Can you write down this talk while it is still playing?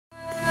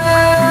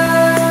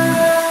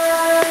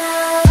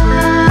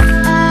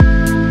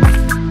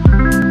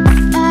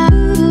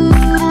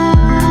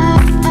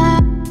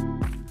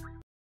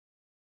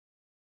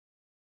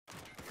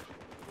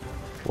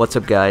What's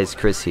up guys,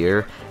 Chris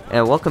here,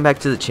 and welcome back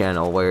to the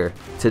channel where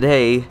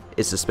today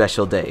is a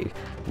special day.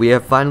 We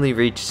have finally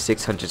reached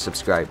 600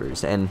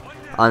 subscribers, and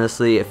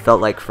honestly it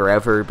felt like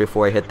forever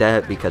before I hit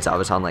that because I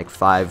was on like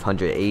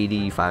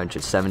 580,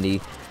 570,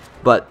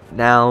 but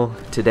now,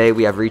 today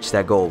we have reached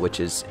that goal,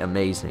 which is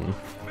amazing.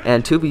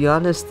 And to be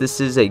honest,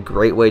 this is a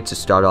great way to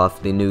start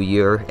off the new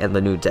year and the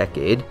new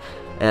decade,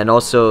 and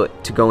also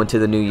to go into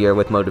the new year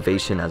with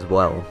motivation as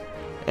well.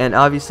 And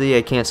obviously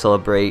I can't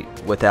celebrate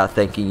without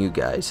thanking you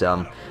guys.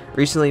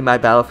 Recently my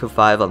Battlefield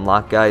 5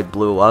 Unlock guide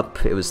blew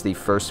up. It was the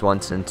first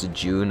one since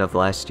June of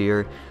last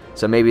year,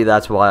 so maybe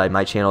that's why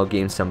my channel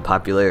gained some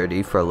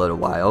popularity for a little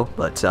while.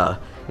 But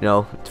you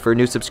know, for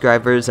new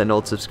subscribers and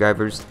old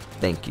subscribers,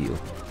 thank you.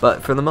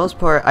 But for the most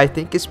part, I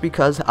think it's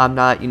because I'm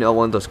not,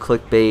 one of those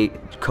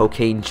clickbait,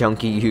 cocaine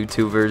junkie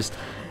YouTubers,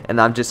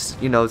 and I'm just,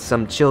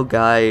 some chill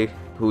guy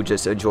who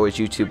just enjoys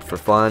YouTube for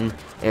fun.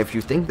 And if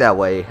you think that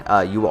way,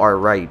 you are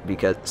right,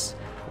 because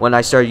when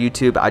I started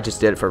YouTube, I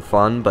just did it for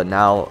fun, but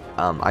now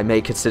I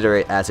may consider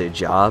it as a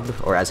job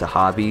or as a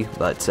hobby,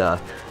 but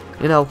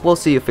we'll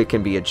see if it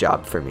can be a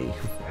job for me.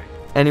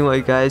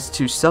 Anyway guys,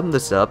 to sum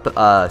this up,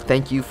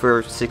 thank you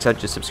for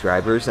 600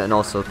 subscribers, and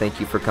also thank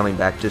you for coming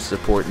back to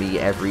support me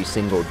every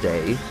single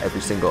day,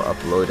 every single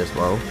upload as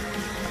well.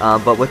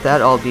 But with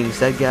that all being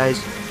said guys,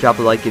 drop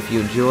a like if you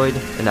enjoyed,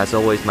 and as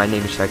always, my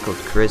name is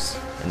ShyColdChris,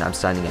 and I'm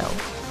signing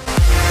out.